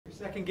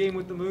Second game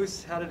with the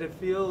Moose, how did it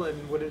feel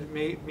and what did it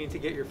mean to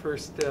get your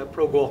first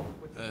pro goal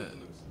with the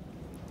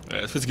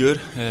Moose? It feels good.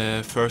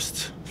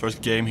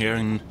 First game here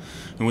in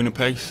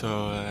Winnipeg,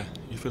 so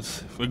it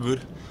feels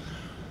good.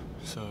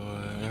 So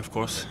yeah, of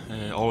course,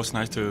 always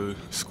nice to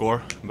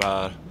score,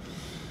 but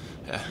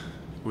yeah,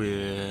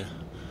 we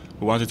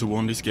wanted to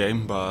win this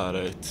game, but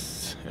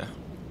let's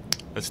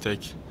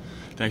take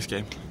the next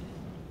game.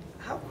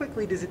 How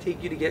quickly does it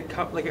take you to get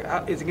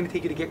is it going to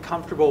take you to get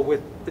comfortable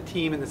with the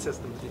team and the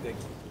systems, do you think?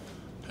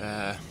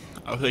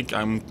 I think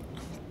I'm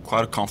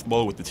quite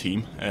comfortable with the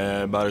team,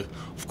 but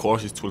of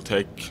course it will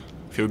take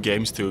a few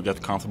games to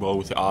get comfortable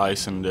with the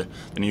ice and the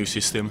new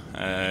system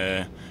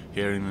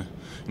here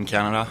in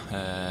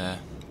Canada.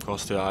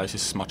 Because the ice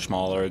is much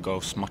smaller, it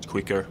goes much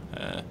quicker.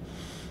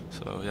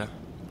 So yeah.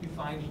 You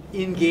find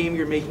in game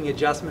you're making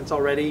adjustments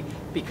already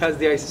because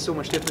the ice is so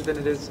much different than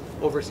it is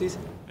overseas?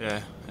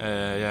 Yeah,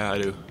 I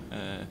do.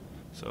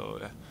 So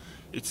yeah,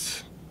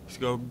 it's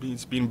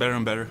been better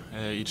and better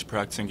each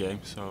practice and game.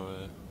 So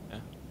yeah.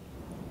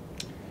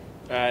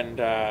 And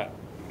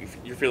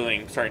you're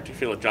starting to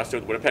feel adjusted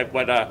with Winnipeg.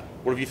 What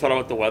have you thought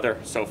about the weather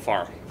so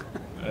far?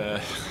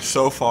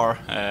 So far,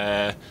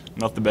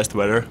 not the best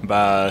weather,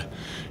 but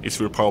it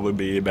will probably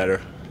be better.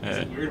 Is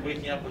it weird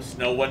waking up with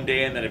snow one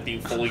day and then it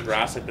being fully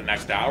grass like the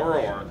next hour,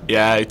 or?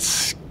 Yeah,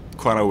 it's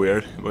kind of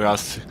weird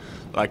because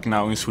like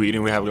now in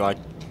Sweden we have like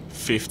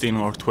 15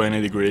 or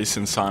 20 degrees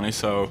and sunny,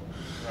 so.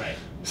 Right.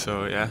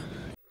 So yeah.